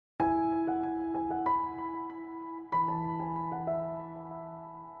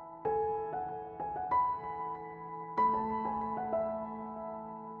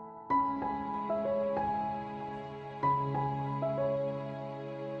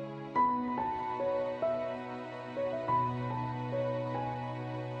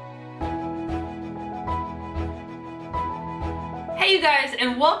you guys,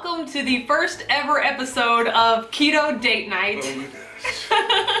 and welcome to the first ever episode of Keto Date Night. Oh my gosh.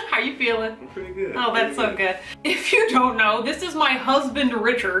 How you feeling? I'm pretty good. Oh, that's so good. If you don't know, this is my husband,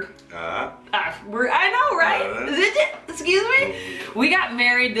 Richard. I know, right? Excuse me? We got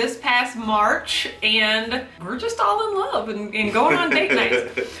married this past March, and we're just all in love and going on date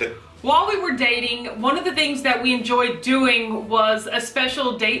nights. While we were dating, one of the things that we enjoyed doing was a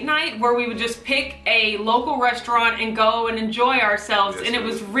special date night where we would just pick a local restaurant and go and enjoy ourselves. Yes, and it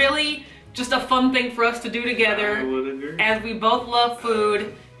was really just a fun thing for us to do together. I would agree. As we both love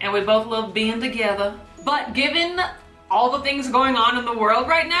food and we both love being together. But given all the things going on in the world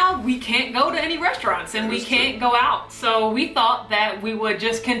right now, we can't go to any restaurants and we can't go out. So we thought that we would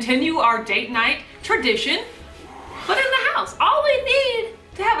just continue our date night tradition, but in the house. All we need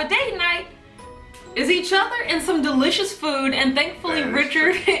to have a date night is each other and some delicious food, and thankfully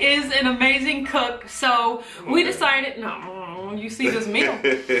Richard is an amazing cook, so we decided, no, you see this meal.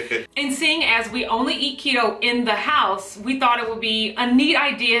 And seeing as we only eat keto in the house, we thought it would be a neat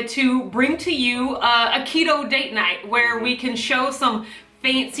idea to bring to you a keto date night where we can show some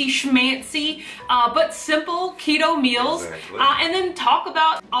fancy schmancy but simple keto meals, and then talk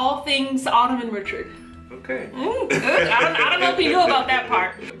about all things Autumn and Richard. Okay. Good. I don't know if you knew about that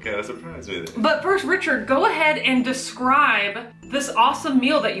part. Kind of surprised me there. But first, Richard, go ahead and describe this awesome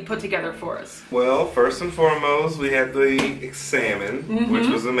meal that you put together for us. Well, first and foremost, we had the salmon, which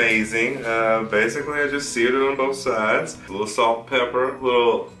was amazing. Basically, I just seared it on both sides. A little salt, pepper, a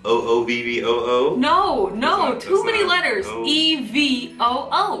little O-O-V-V-O-O. No, too many letters.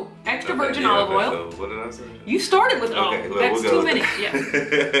 E-V-O-O. Extra virgin olive oil. So what did I say? You started with O. Okay, well, that's we'll too many.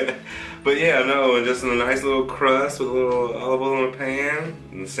 Yeah. But yeah, no, and just in a nice little crust with a little olive oil in a pan.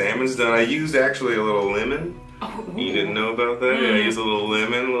 And the salmon's done. I used actually a little lemon. Oh, you didn't know about that? Yeah, I used a little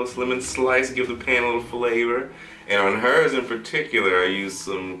lemon slice to give the pan a little flavor. And on hers in particular, I used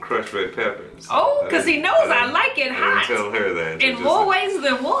some crushed red peppers. Oh, because he knows I like it hot. I didn't tell her that. In more ways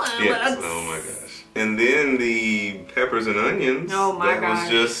than one. Yes, oh my gosh. And then the peppers and onions. Oh my gosh. That was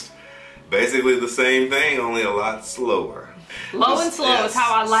just basically the same thing, only a lot slower. Low and slow is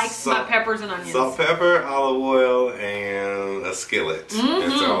how I like my peppers and onions. Salt, pepper, olive oil, and a skillet.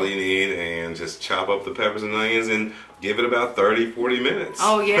 That's all you need. And just chop up the peppers and onions and give it about 30-40 minutes.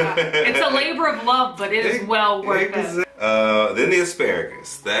 Oh yeah. It's a labor of love, but it is well worth it. Then the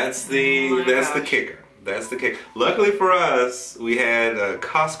asparagus. That's the kicker. That's the kicker. Luckily for us, we had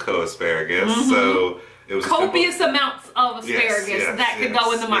Costco asparagus, so it was copious amounts of asparagus that could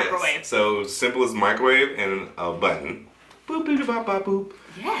go in the microwave. Yes. So simple as microwave and a button. Boop, boop, boop, boop, boop.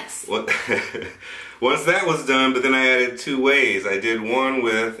 Yes. Once that was done, but then I added two ways. I did one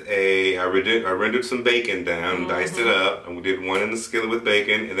with I rendered some bacon down, diced it up, and we did one in the skillet with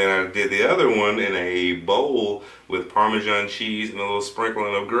bacon, and then I did the other one in a bowl with Parmesan cheese and a little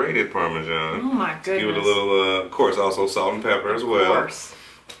sprinkling of grated Parmesan. Oh my goodness. Give it a little, of course, also salt and pepper as well. Of course.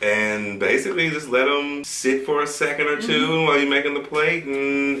 And basically just let them sit for a second or two while you're making the plate,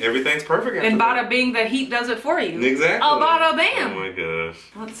 and everything's perfect after and bada bing, the heat does it for you. Exactly. Oh, bada bam. Oh my gosh.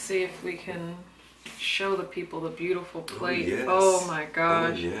 Let's see if we can show the people the beautiful plate. Oh, yes. Oh my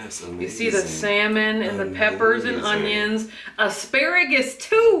gosh. Oh, yes, amazing. You see the salmon and the peppers and onions. Asparagus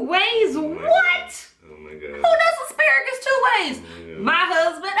 2 ways. What? Oh my god. Who does asparagus 2 ways? Oh my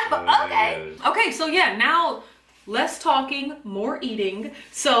husband. Oh okay. Okay, so yeah, now less talking, more eating.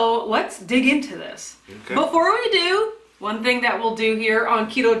 So let's dig into this. Okay. Before we do, one thing that we'll do here on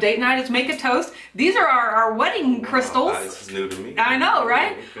Keto Date Night is make a toast. These are our wedding crystals. This is new to me. I know,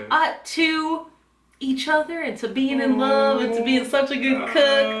 right? Okay. To each other and to being in love and to being such a good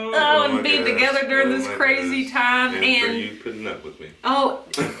cook. And being together during this crazy time. And for you putting up with me. Oh,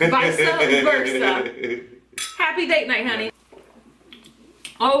 vice versa. Happy date night, honey.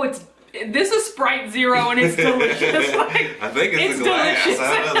 Oh, this is Sprite Zero and it's delicious. I think it's the glass. Delicious.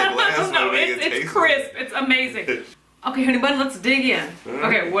 I don't know, the glass no, it's crisp. It's amazing. Okay, honey bun, let's dig in.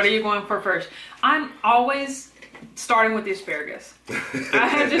 Okay, what are you going for first? I'm always starting with the asparagus.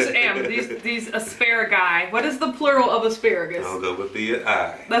 I just am. These asparagus. What is the plural of asparagus? I'll go with the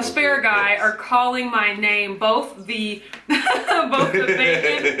I. The asparagus are calling my name. Both the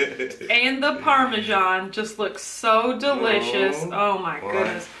bacon and the Parmesan just look so delicious. Oh my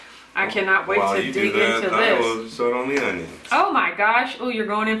goodness. I cannot wait to dig into this. I will start on the onions. Oh my gosh. Oh, you're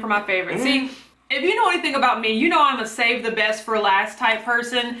going in for my favorite. See, if you know anything about me, you know I'm a save the best for last type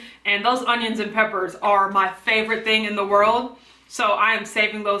person. And those onions and peppers are my favorite thing in the world. So I am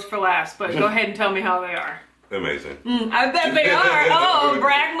saving those for last. But go ahead and tell me how they are. Amazing. I bet they are. Oh,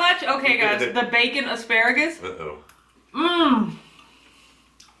 brag much? Okay, guys. The bacon asparagus. Uh-oh.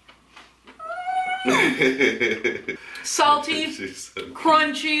 salty, so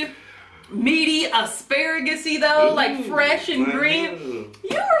crunchy, meaty, asparagus-y though, like fresh and green.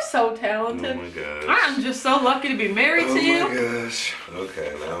 You are so talented. Oh my gosh. I'm just so lucky to be married to you. Oh my gosh.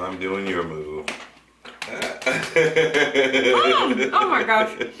 Okay, now I'm doing your move. Oh my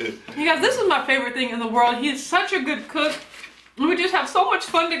gosh. You guys, this is my favorite thing in the world. He's such a good cook. We just have so much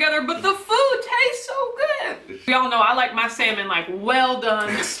fun together, but the food tastes so good. Y'all know I like my salmon like well done.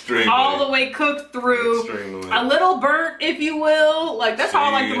 Extremely. All the way cooked through. Extremely. A little burnt, if you will. Like that's how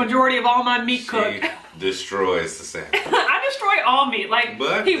I like the majority of all my meat cooked. Destroys the salmon. I destroy all meat. Like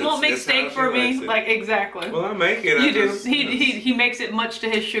but he won't make steak for me. Like exactly. Well, I make it. You do. He makes it much to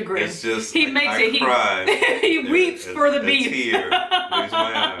his chagrin. It's just he makes it. Cry. He weeps for the beef. A tear leaves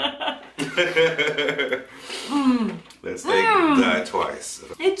my eye. That steak died twice.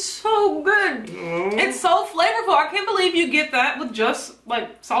 It's so good. It's so flavorful. I can't believe you get that with just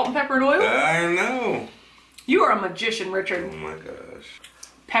like salt and pepper and oil. I know. You are a magician, Richard. Oh my gosh.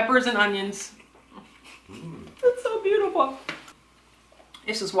 Peppers and onions. It's so beautiful.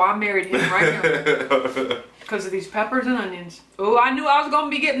 This is why I married him right now. Because of these peppers and onions. Oh, I knew I was going to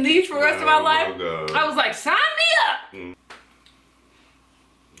be getting these for the rest of my life. God. I was like, sign me up.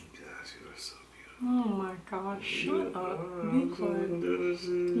 Gosh, you are so beautiful. Oh my gosh, shut up. Be quiet.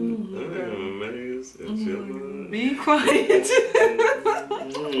 Be quiet.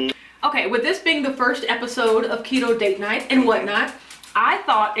 Okay, with this being the first episode of Keto Date Night and whatnot, I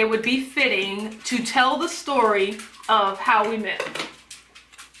thought it would be fitting to tell the story of how we met.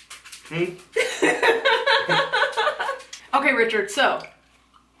 Okay, Richard, so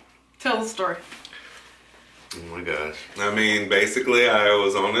tell the story. Oh my gosh. I mean, basically, I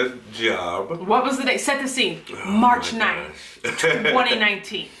was on a job. What was the day? Set the scene. Oh March 9th,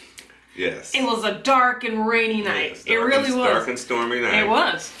 2019. Yes. It was a dark and rainy night. Yes, it really was. Dark and stormy night. It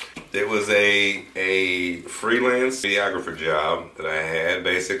was. It was a freelance videographer job that I had,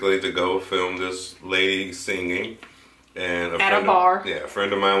 basically, to go film this lady singing. And at a bar. A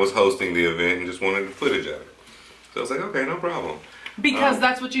friend of mine was hosting the event and just wanted the footage of it. So I was like, okay, no problem. Because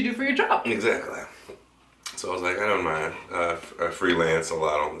that's what you do for your job. Exactly. So I was like, I don't mind. I freelance a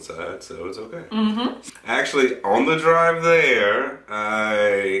lot on the side, so it's okay. Actually, on the drive there,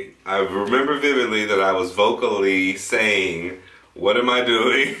 I remember vividly that I was vocally saying, what am I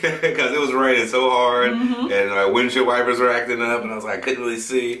doing? Because it was raining so hard, and my windshield wipers were acting up, and I was like, I couldn't really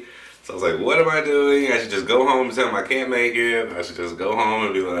see. So I was like, what am I doing? I should just go home and tell them I can't make it. I should just go home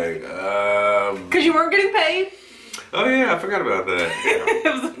and be like, Because you weren't getting paid? Oh yeah, I forgot about that. Yeah.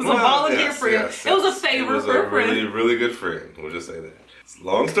 It was a volunteer friend. Yes, it was a favor for a friend. Really, really good friend. We'll just say that.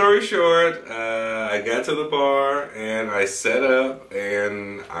 Long story short, I got to the bar and I set up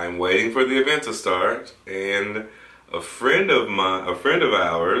and I'm waiting for the event to start. And a friend of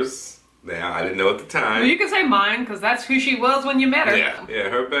ours. Now I didn't know at the time. Well, you can say mine because that's who she was when you met her. Yeah,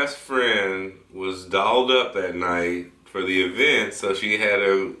 her best friend was dolled up that night for the event, so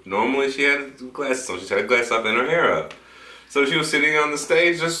normally she had glasses on. She had glasses up and her hair up. So she was sitting on the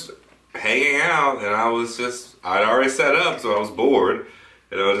stage just hanging out, and I'd already set up, so I was bored.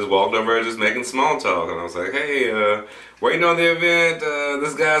 And I just walked over and just making small talk, and I was like, hey, waiting on the event,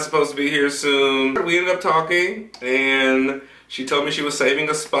 this guy's supposed to be here soon. We ended up talking, and she told me she was saving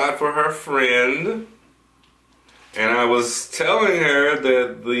a spot for her friend. And I was telling her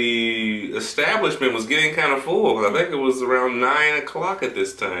that the establishment was getting kind of full. I think it was around 9 o'clock at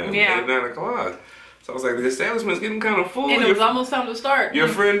this time. Yeah. 8, 9 o'clock. So I was like, the establishment's getting kind of full. And it was almost time to start. Your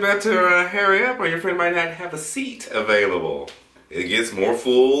friend better hurry up or your friend might not have a seat available. It gets more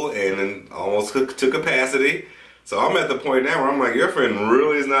full and almost to capacity. So I'm at the point now where I'm like, your friend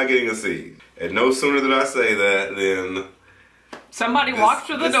really is not getting a seat. And no sooner did I say that than somebody walked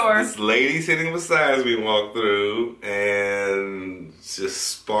through the door. This lady sitting beside me walked through and just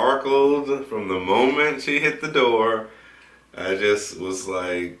sparkled from the moment she hit the door. I just was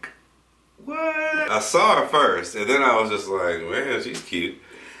like, what? I saw her first and then I was just like, man, she's cute.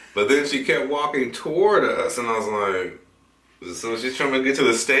 But then she kept walking toward us and I was like, so she's trying to get to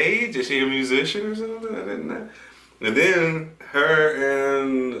the stage? Is she a musician or something? I didn't know. And then her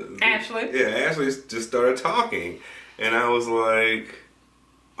and Ashley. Ashley just started talking. And I was like,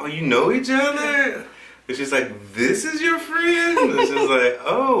 oh, you know each other? And she's like, this is your friend? And she's like,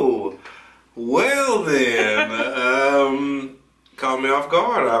 oh, well then. Caught me off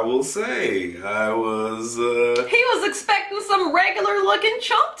guard, I will say. I was... He was expecting some regular looking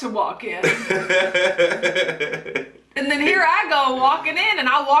chump to walk in. And then here I go walking in and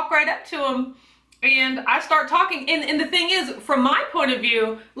I walk right up to him. And I start talking, and the thing is, from my point of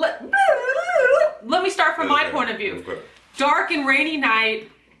view, let me start from my point of view. Okay. Dark and rainy night,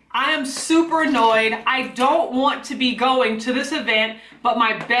 I am super annoyed. I don't want to be going to this event, but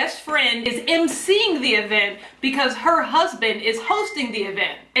my best friend is emceeing the event because her husband is hosting the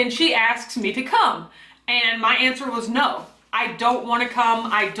event, and she asks me to come. And my answer was no. I don't want to come.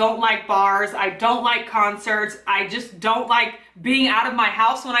 I don't like bars. I don't like concerts. I just don't like being out of my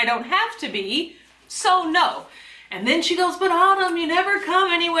house when I don't have to be. So no. And then she goes, but Autumn, you never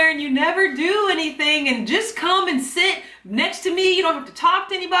come anywhere and you never do anything, and just come and sit next to me. You don't have to talk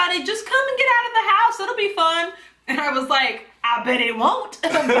to anybody. Just come and get out of the house. It'll be fun. And I was like, I bet it won't.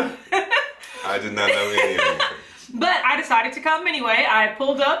 I did not know any of it. But I decided to come anyway. I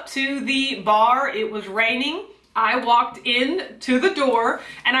pulled up to the bar. It was raining. I walked in to the door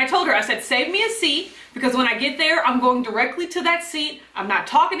and I told her, I said, save me a seat, because when I get there, I'm going directly to that seat. I'm not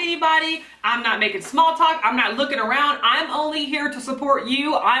talking to anybody. I'm not making small talk. I'm not looking around. I'm only here to support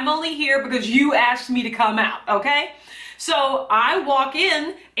you. I'm only here because you asked me to come out, okay? So I walk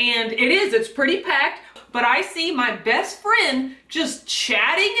in and it's pretty packed, but I see my best friend just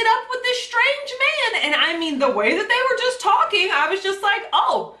chatting it up with this strange man. And I mean, the way that they were just talking, I was just like,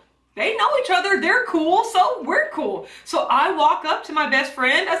 oh, they know each other, they're cool, so we're cool. So I walk up to my best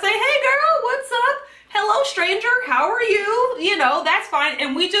friend, I say, hey girl, what's up? Hello stranger, how are you? You know, that's fine.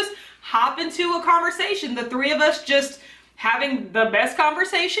 And we just hop into a conversation, the three of us just having the best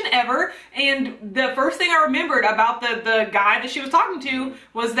conversation ever. And the first thing I remembered about the guy that she was talking to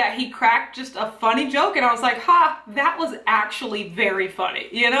was that he cracked just a funny joke, and I was like, ha, that was actually very funny,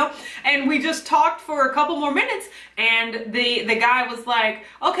 you know? And we just talked for a couple more minutes, and the guy was like,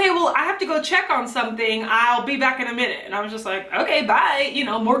 okay, well, I have to go check on something. I'll be back in a minute. And I was just like, okay, bye. You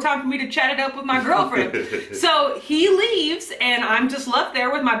know, more time for me to chat it up with my girlfriend. So he leaves, and I'm just left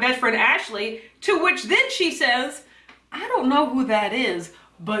there with my best friend, Ashley, to which then she says, I don't know who that is,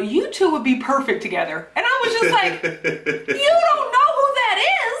 but you two would be perfect together. And I was just like, you don't know who that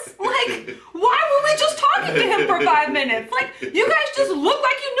is? Like, why were we just talking to him for 5 minutes? Like, you guys just look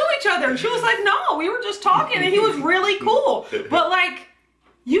like you knew each other. And she was like, no, we were just talking and he was really cool. But like,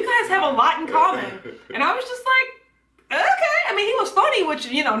 you guys have a lot in common. And I was just like, okay. I mean, he was funny, which,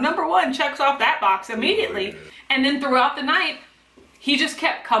 you know, number one checks off that box immediately. And then throughout the night, he just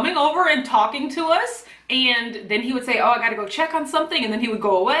kept coming over and talking to us. And then he would say, oh, I gotta go check on something. And then he would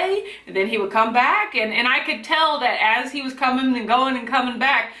go away. And then he would come back. And I could tell that as he was coming and going and coming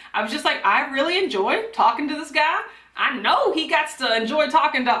back, I was just like, I really enjoy talking to this guy. I know he got to enjoy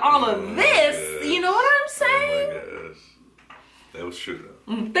talking to all of this. You know what I'm saying? Oh my gosh. That was true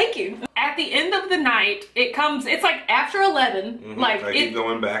though. Thank you. At the end of the night, it's like after 11. Like I keep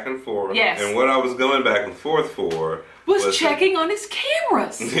going back and forth. Yes. And what I was going back and forth for was checking on his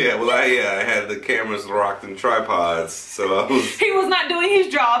cameras. Yeah, well, I had the cameras locked in tripods, so I was... He was not doing his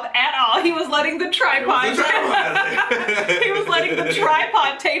job at all. He was letting the tripod... He was letting the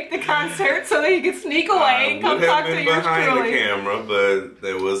tripod tape the concert so that he could sneak away and come talk to yours truly. Behind the camera, but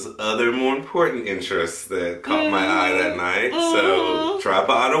there was other more important interests that caught my eye that night, so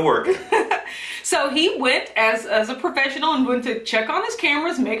tripod are working. So he went as a professional and went to check on his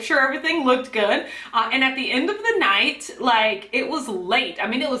cameras, make sure everything looked good. And at the end of the night, like, it was late. I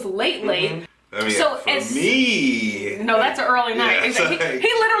mean, it was late. I mean, so for me... No, that's an early night. Yeah,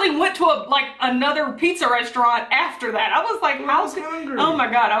 he literally went to another pizza restaurant after that. I was like, hungry. Oh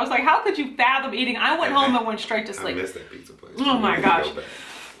my God. I was like, how could you fathom eating? I went home and went straight to sleep. I missed that pizza place. Oh my gosh.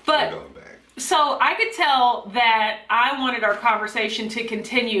 But... So I could tell that I wanted our conversation to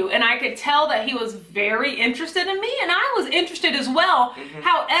continue, and I could tell that he was very interested in me, and I was interested as well.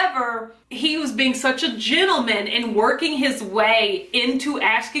 However, he was being such a gentleman and working his way into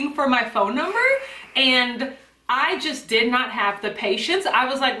asking for my phone number, and I just did not have the patience. I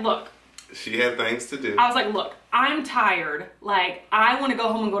was like, look. She had things to do. I was like, look, I'm tired. Like, I want to go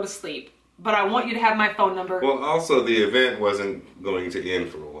home and go to sleep, but I want you to have my phone number. Well, also, the event wasn't going to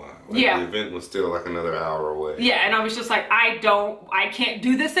end for a while. Like, the event was still like another hour away. Yeah, and I was just like, I can't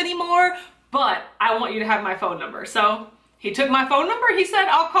do this anymore, but I want you to have my phone number. So he took my phone number. He said,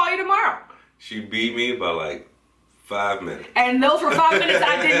 I'll call you tomorrow. She beat me by like 5 minutes. And those were 5 minutes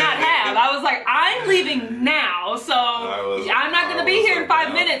I did not have. I was like, I'm leaving now, so I'm not going to be here in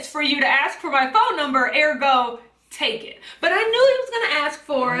 5 minutes for you to ask for my phone number, ergo, take it. But I knew he was going to ask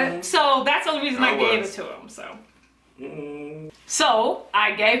for it, so that's the only reason I gave it to him. So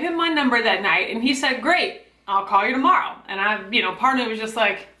I gave him my number that night, and he said, great, I'll call you tomorrow. And I, you know, part of me was just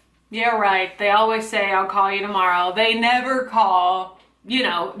like, yeah, right. They always say I'll call you tomorrow. They never call. You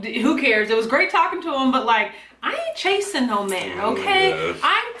know, who cares? It was great talking to him, but like, I ain't chasing no man, okay?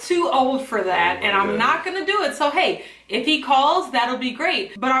 I'm too old for that, and I'm not gonna do it. So hey, if he calls, that'll be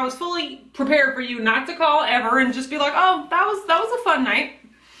great. But I was fully prepared for you not to call ever and just be like, oh, that was a fun night.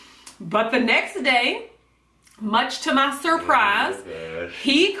 But the next day, much to my surprise,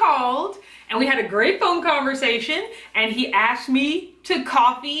 he called and we had a great phone conversation, and he asked me to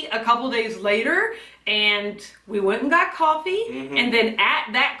coffee a couple days later, and we went and got coffee. And then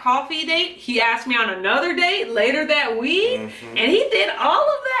at that coffee date, he asked me on another date later that week, and he did all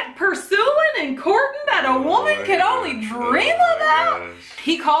of that pursuing and courting that a woman could only dream about.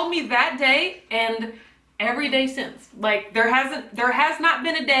 He called me that day, and every day since. Like, there has not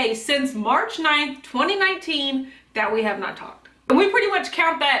been a day since March 9th, 2019 that we have not talked. And we pretty much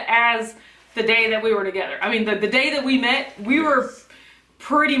count that as the day that we were together. I mean, the day that we met, we were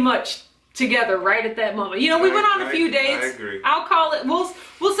pretty much together right at that moment. You know, we went on a few dates. I agree. I'll call it,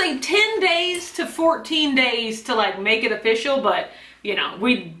 we'll say 10 days to 14 days to like make it official, but you know,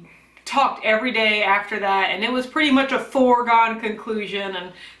 we talked every day after that, and it was pretty much a foregone conclusion,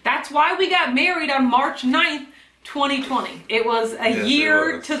 and that's why we got married on March 9th, 2020. It was a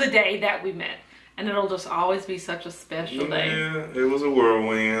year to the day that we met, and it'll just always be such a special day. Yeah, it was a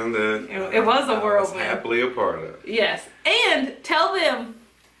whirlwind that it was a whirlwind. I was happily a part of. Yes, and tell them,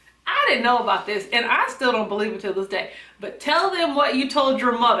 I didn't know about this, and I still don't believe it to this day, but tell them what you told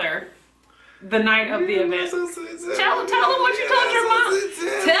your mother the night of the event. Tell them what you told your mom.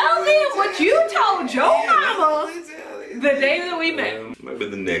 Tell them what you told your mama the day that we met. Might be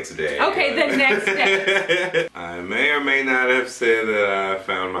the next day. Okay, the next day. I may or may not have said that I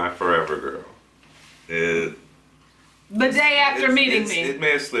found my forever girl. The day after meeting me. It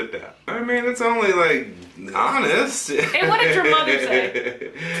may have slipped out. I mean, it's only like honest. And what did your mother say?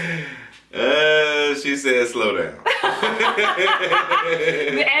 She said, slow down. As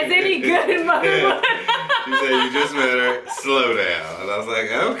any good mother would. She said, you just met her, slow down. And I was like,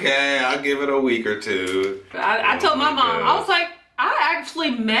 okay, I'll give it a week or two. I told my mom, I was like, I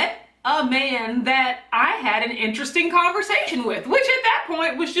actually met a man that I had an interesting conversation with, which at that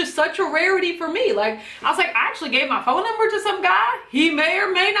point was just such a rarity for me. Like, I was like, I actually gave my phone number to some guy. He may or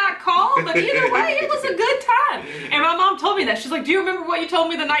may not call, but either way, it was a good time. And my mom told me that. She's like, do you remember what you told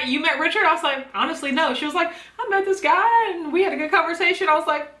me the night you met Richard? I was like, honestly, no. She was like, I met this guy and we had a good conversation. I was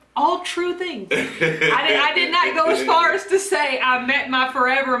like, all true things. I did not go as far as to say I met my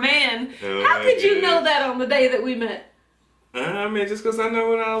forever man. How could you know that on the day that we met? I mean, just because I know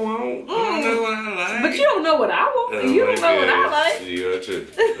what I want. I know what I like. But you don't know what I want. You don't know what I like. You got to.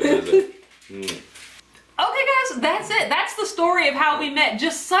 Okay, guys, that's it. That's the story of how we met.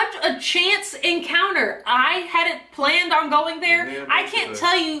 Just such a chance encounter. I hadn't planned on going there. Yeah, I can't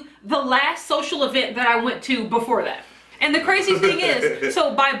tell you the last social event that I went to before that. And the crazy thing is,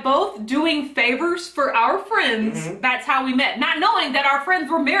 so by both doing favors for our friends, that's how we met. Not knowing that our friends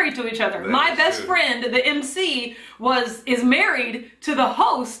were married to each other. My best friend, the MC, is married to the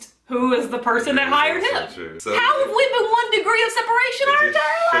host, who is the person that hired him. So how have we been 1 degree of separation our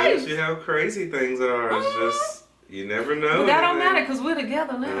entire life? Shows you how crazy things are. It's just, you never know. But that don't matter because we're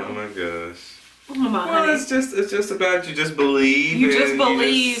together now. Oh my gosh. Well, it's just about you just believe. You just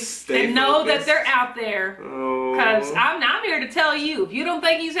believe and know that they're out there. Because I'm here to tell you, if you don't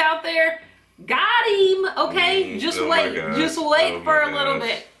think he's out there, got him. Okay, just wait. Just wait for a little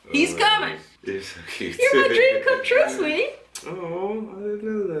bit. He's coming. You're so cute. You're my dream come true, sweetie. Oh, I didn't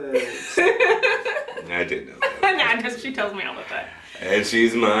know that. I did know that. Nah, she tells me all the time. And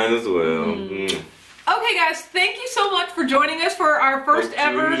she's mine as well. Okay, guys, thank you so much for joining us for our first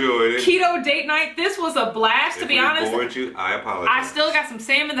ever keto date night. This was a blast, to be honest. If we bored you, I apologize. I still got some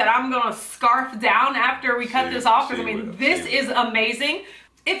salmon that I'm going to scarf down after we cut this off, because I mean, this is amazing.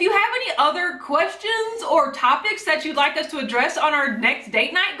 If you have any other questions or topics that you'd like us to address on our next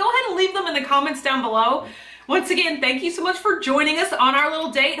date night, go ahead and leave them in the comments down below. Once again, thank you so much for joining us on our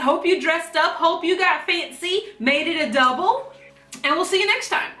little date. Hope you dressed up. Hope you got fancy. Made it a double. And we'll see you next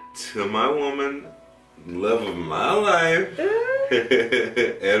time. To my woman, love of my life,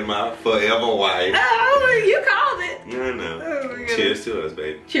 and my forever wife. Oh, you called it. I know. Oh, cheers to us,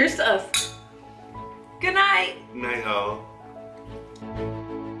 baby. Cheers to us. Good night. Night, all.